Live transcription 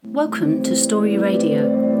Welcome to Story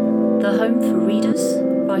Radio, the home for readers,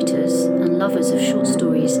 writers, and lovers of short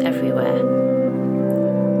stories everywhere.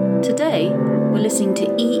 Today, we're listening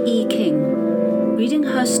to E. E. King, reading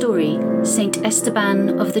her story, Saint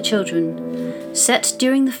Esteban of the Children, set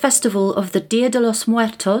during the festival of the Dia de los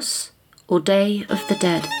Muertos, or Day of the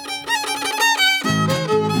Dead.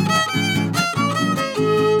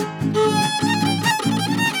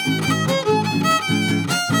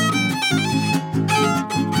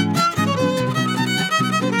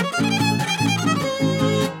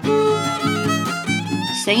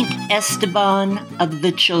 Saint Esteban of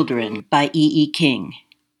the Children by E. E. King.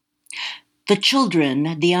 The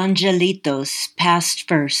children, the angelitos, passed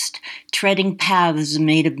first, treading paths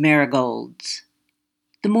made of marigolds.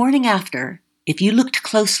 The morning after, if you looked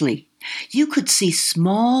closely, you could see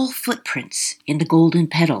small footprints in the golden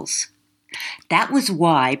petals. That was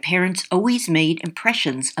why parents always made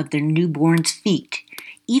impressions of their newborns' feet,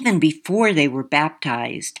 even before they were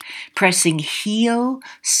baptized, pressing heel,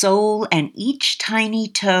 sole, and each tiny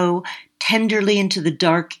toe tenderly into the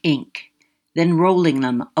dark ink, then rolling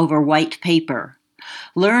them over white paper,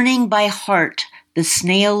 learning by heart the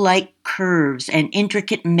snail-like curves and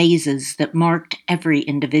intricate mazes that marked every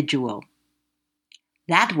individual.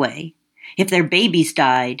 That way, if their babies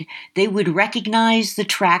died, they would recognize the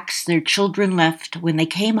tracks their children left when they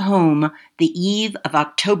came home the eve of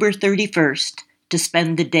October 31st, to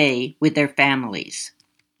spend the day with their families.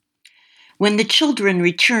 When the children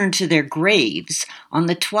returned to their graves on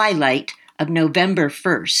the twilight of November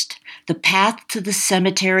 1st, the path to the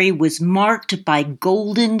cemetery was marked by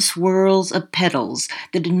golden swirls of petals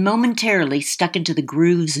that had momentarily stuck into the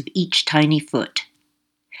grooves of each tiny foot.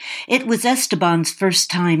 It was Esteban's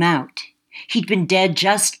first time out. He'd been dead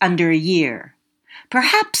just under a year.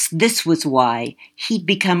 Perhaps this was why he'd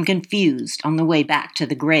become confused on the way back to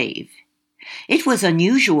the grave. It was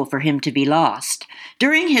unusual for him to be lost.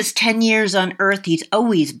 During his 10 years on Earth, he'd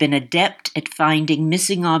always been adept at finding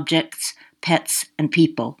missing objects, pets, and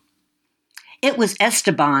people. It was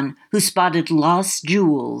Esteban who spotted lost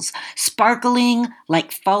jewels, sparkling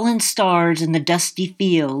like fallen stars in the dusty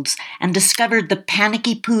fields, and discovered the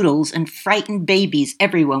panicky poodles and frightened babies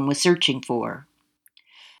everyone was searching for.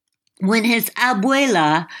 When his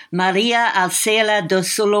abuela, Maria Alcela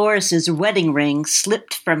dos Dolores' wedding ring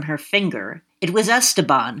slipped from her finger, it was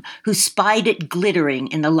Esteban who spied it glittering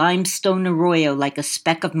in the limestone arroyo like a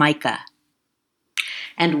speck of mica.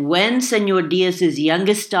 And when Señor Diaz's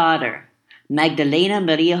youngest daughter, Magdalena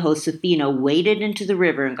Maria Josefina, waded into the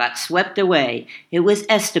river and got swept away, it was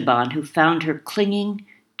Esteban who found her clinging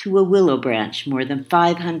to a willow branch more than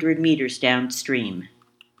 500 meters downstream.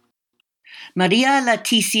 Maria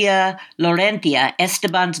Leticia Laurentia,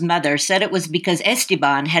 Esteban's mother, said it was because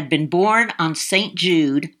Esteban had been born on St.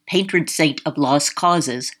 Jude, patron saint of lost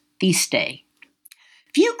causes, feast day.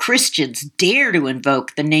 Few Christians dare to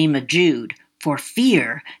invoke the name of Jude for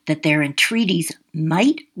fear that their entreaties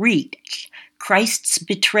might reach Christ's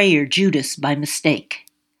betrayer Judas by mistake.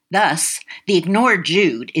 Thus, the ignored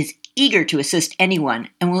Jude is eager to assist anyone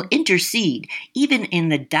and will intercede even in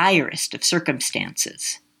the direst of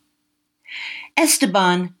circumstances.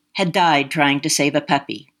 Esteban had died trying to save a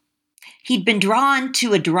puppy. He'd been drawn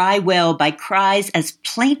to a dry well by cries as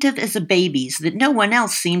plaintive as a baby's that no one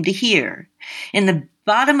else seemed to hear. In the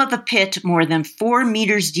bottom of a pit more than 4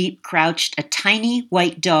 meters deep crouched a tiny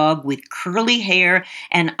white dog with curly hair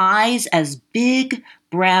and eyes as big,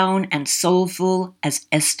 brown, and soulful as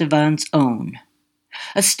Esteban's own.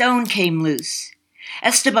 A stone came loose.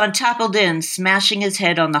 Esteban toppled in, smashing his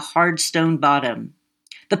head on the hard stone bottom.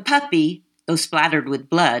 The puppy, though splattered with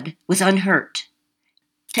blood, was unhurt.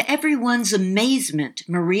 To everyone's amazement,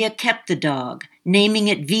 Maria kept the dog, naming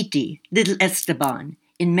it Viti, little Esteban,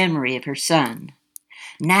 in memory of her son.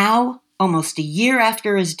 Now, almost a year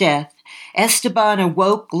after his death, Esteban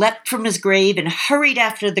awoke, leapt from his grave, and hurried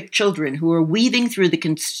after the children who were weaving through the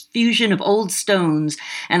confusion of old stones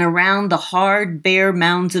and around the hard, bare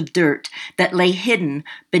mounds of dirt that lay hidden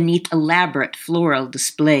beneath elaborate floral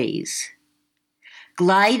displays.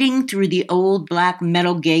 Gliding through the old black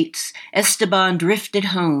metal gates, Esteban drifted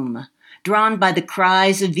home, drawn by the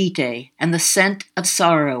cries of Vite and the scent of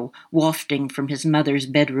sorrow wafting from his mother's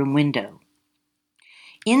bedroom window.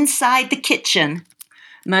 Inside the kitchen,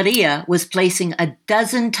 Maria was placing a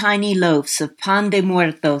dozen tiny loaves of pan de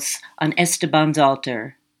muertos on Esteban's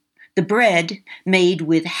altar. The bread, made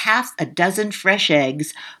with half a dozen fresh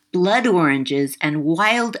eggs, blood oranges, and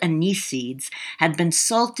wild anise seeds, had been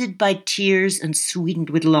salted by tears and sweetened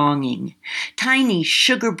with longing. Tiny,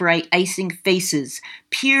 sugar-bright icing faces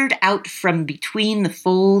peered out from between the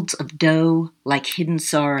folds of dough like hidden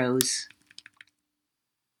sorrows.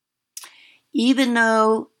 Even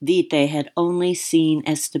though Vite had only seen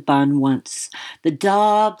Esteban once, the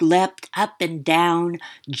dog leapt up and down,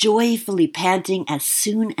 joyfully panting as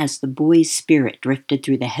soon as the boy's spirit drifted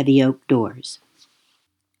through the heavy oak doors.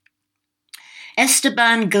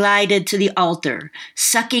 Esteban glided to the altar,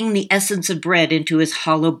 sucking the essence of bread into his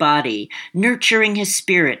hollow body, nurturing his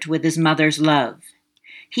spirit with his mother's love.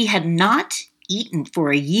 He had not eaten for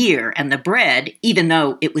a year, and the bread, even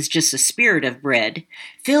though it was just a spirit of bread,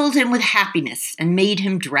 filled him with happiness and made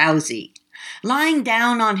him drowsy. Lying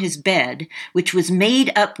down on his bed, which was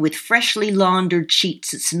made up with freshly laundered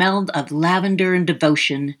sheets that smelled of lavender and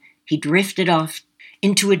devotion, he drifted off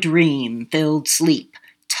into a dream-filled sleep,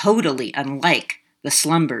 totally unlike the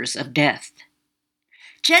slumbers of death.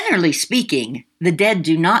 Generally speaking, the dead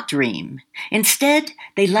do not dream. Instead,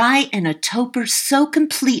 they lie in a torpor so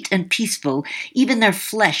complete and peaceful, even their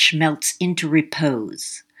flesh melts into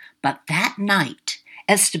repose. But that night,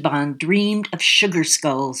 Esteban dreamed of sugar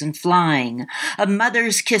skulls and flying, of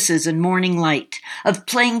mother's kisses and morning light, of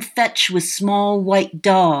playing fetch with small white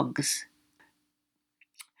dogs.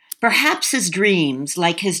 Perhaps his dreams,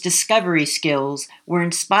 like his discovery skills, were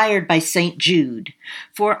inspired by St. Jude,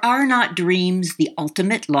 for are not dreams the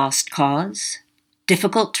ultimate lost cause?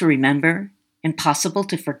 Difficult to remember, impossible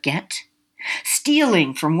to forget?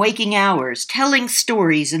 Stealing from waking hours, telling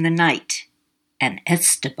stories in the night. And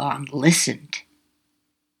Esteban listened.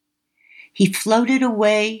 He floated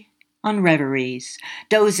away on reveries,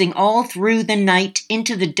 dozing all through the night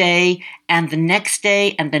into the day and the next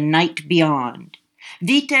day and the night beyond.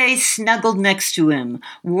 Vite snuggled next to him,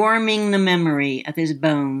 warming the memory of his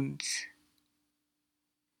bones.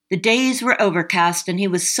 The days were overcast, and he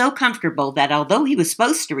was so comfortable that although he was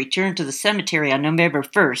supposed to return to the cemetery on November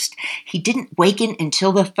 1st, he didn't waken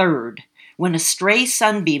until the 3rd, when a stray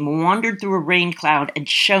sunbeam wandered through a rain cloud and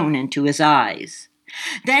shone into his eyes.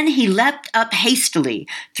 Then he leapt up hastily,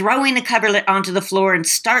 throwing the coverlet onto the floor and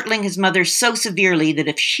startling his mother so severely that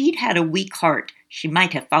if she'd had a weak heart, she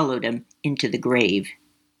might have followed him into the grave.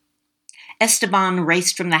 Esteban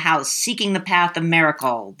raced from the house, seeking the path of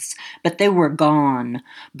marigolds, but they were gone,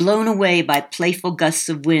 blown away by playful gusts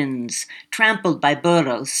of winds, trampled by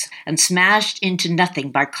burros, and smashed into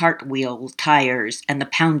nothing by cartwheel tires and the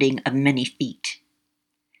pounding of many feet.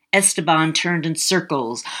 Esteban turned in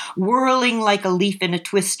circles, whirling like a leaf in a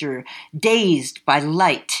twister, dazed by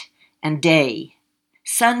light and day.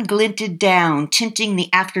 Sun glinted down, tinting the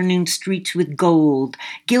afternoon streets with gold,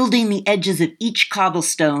 gilding the edges of each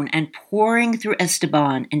cobblestone and pouring through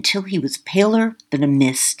Esteban until he was paler than a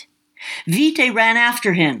mist. Vite ran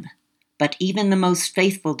after him, but even the most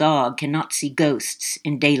faithful dog cannot see ghosts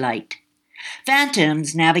in daylight.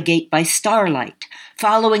 Phantoms navigate by starlight,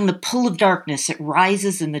 following the pull of darkness that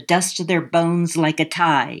rises in the dust of their bones like a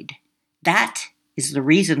tide. That is the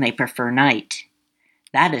reason they prefer night.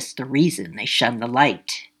 That is the reason they shun the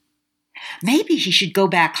light. Maybe he should go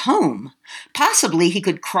back home. Possibly he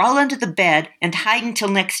could crawl under the bed and hide until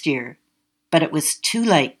next year. But it was too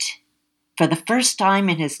late. For the first time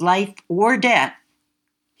in his life or death,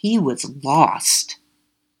 he was lost.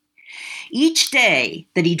 Each day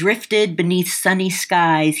that he drifted beneath sunny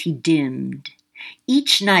skies, he dimmed.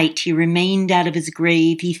 Each night he remained out of his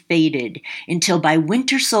grave, he faded, until by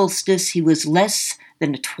winter solstice he was less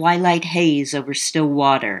than a twilight haze over still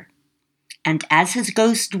water. And as his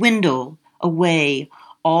ghost dwindled away,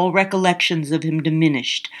 all recollections of him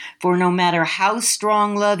diminished, for no matter how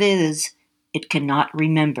strong love is, it cannot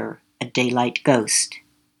remember a daylight ghost.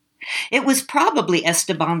 It was probably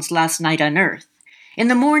Esteban's last night on earth. In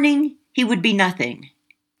the morning, he would be nothing.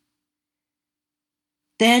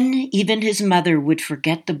 Then even his mother would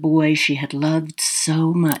forget the boy she had loved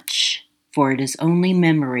so much, for it is only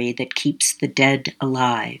memory that keeps the dead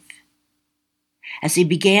alive. As he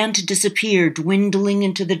began to disappear, dwindling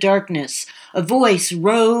into the darkness, a voice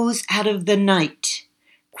rose out of the night,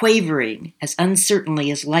 quavering as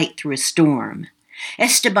uncertainly as light through a storm.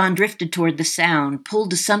 Esteban drifted toward the sound,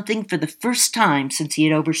 pulled to something for the first time since he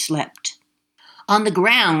had overslept. On the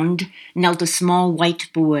ground knelt a small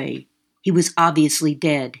white boy. He was obviously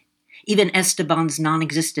dead. Even Esteban's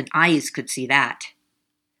non-existent eyes could see that.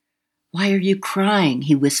 "Why are you crying?"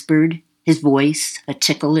 he whispered, his voice a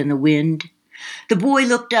tickle in the wind. The boy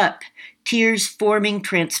looked up, tears forming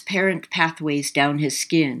transparent pathways down his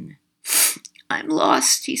skin. "I'm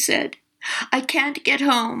lost," he said. "I can't get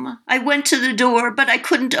home. I went to the door, but I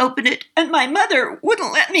couldn't open it, and my mother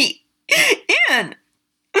wouldn't let me in."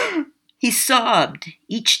 He sobbed,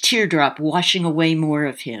 each teardrop washing away more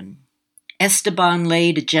of him. Esteban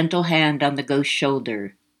laid a gentle hand on the ghost's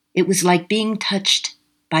shoulder. It was like being touched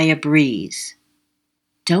by a breeze.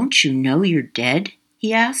 "Don't you know you're dead?"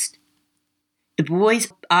 he asked. The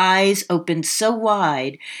boy's eyes opened so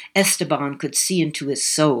wide, Esteban could see into his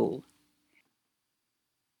soul.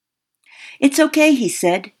 "It's okay," he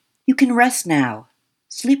said. "You can rest now.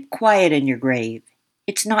 Sleep quiet in your grave.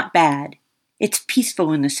 It's not bad. It's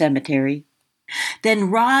peaceful in the cemetery. Then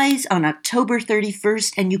rise on October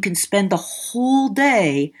 31st and you can spend the whole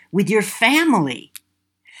day with your family."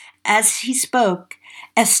 As he spoke,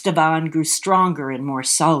 Esteban grew stronger and more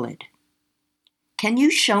solid. "Can you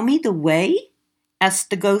show me the way?"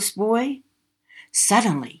 asked the ghost boy.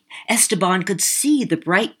 Suddenly, Esteban could see the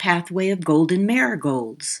bright pathway of golden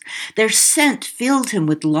marigolds. Their scent filled him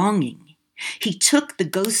with longing. He took the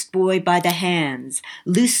ghost boy by the hands,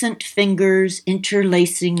 lucent fingers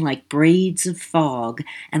interlacing like braids of fog,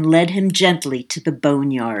 and led him gently to the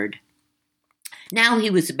boneyard. Now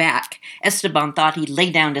he was back. Esteban thought he'd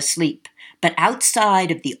lay down to sleep, but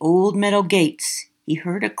outside of the old metal gates, he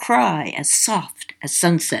heard a cry as soft as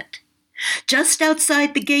sunset. Just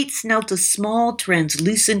outside the gates knelt a small,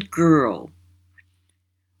 translucent girl.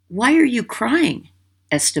 "Why are you crying?"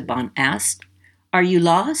 Esteban asked. "Are you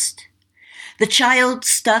lost?" The child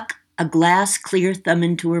stuck a glass-clear thumb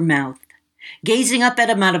into her mouth. Gazing up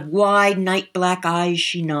at him out of wide, night-black eyes,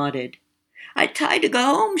 she nodded. "I tried to go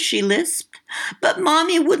home," she lisped, "but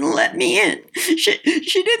Mommy wouldn't let me in. She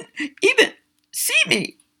didn't even see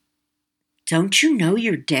me." "Don't you know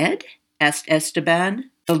you're dead?" asked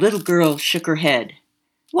Esteban. The little girl shook her head.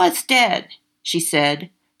 "What's dead?" she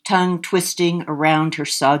said, tongue twisting around her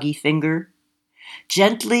soggy finger.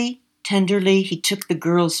 Gently, tenderly, he took the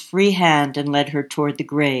girl's free hand and led her toward the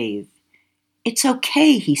grave. "It's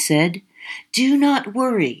okay," he said. "Do not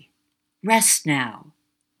worry. Rest now."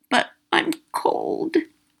 "But I'm cold,"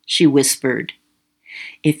 she whispered.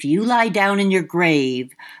 "If you lie down in your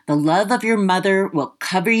grave, the love of your mother will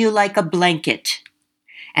cover you like a blanket.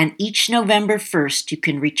 And each November 1st, you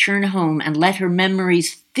can return home and let her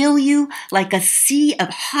memories fill you like a sea of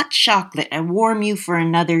hot chocolate and warm you for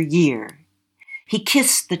another year." He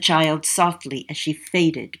kissed the child softly as she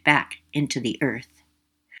faded back into the earth.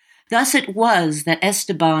 Thus it was that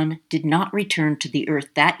Esteban did not return to the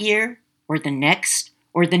earth that year, or the next,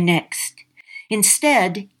 or the next.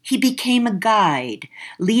 Instead, he became a guide,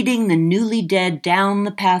 leading the newly dead down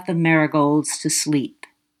the path of marigolds to sleep.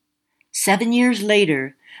 7 years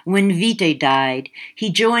later, when Vite died, he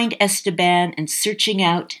joined Esteban in searching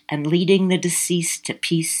out and leading the deceased to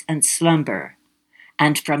peace and slumber.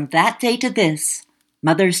 And from that day to this,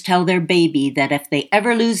 mothers tell their baby that if they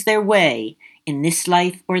ever lose their way, in this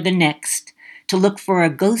life or the next, to look for a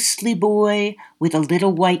ghostly boy with a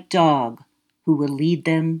little white dog who will lead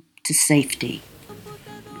them to safety.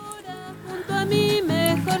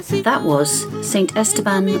 That was Saint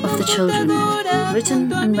Esteban of the Children,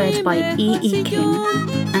 written and read by E.E. King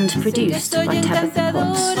and produced by Tabitha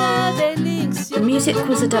Potts. The music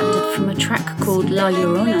was adapted from a track called La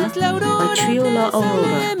Llorona by Trio La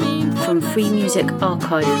Aurora from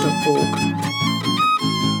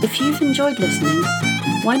freemusicarchive.org. If you've enjoyed listening,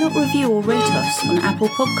 why not review or rate us on Apple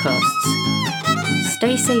Podcasts?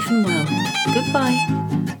 Stay safe and well. Goodbye.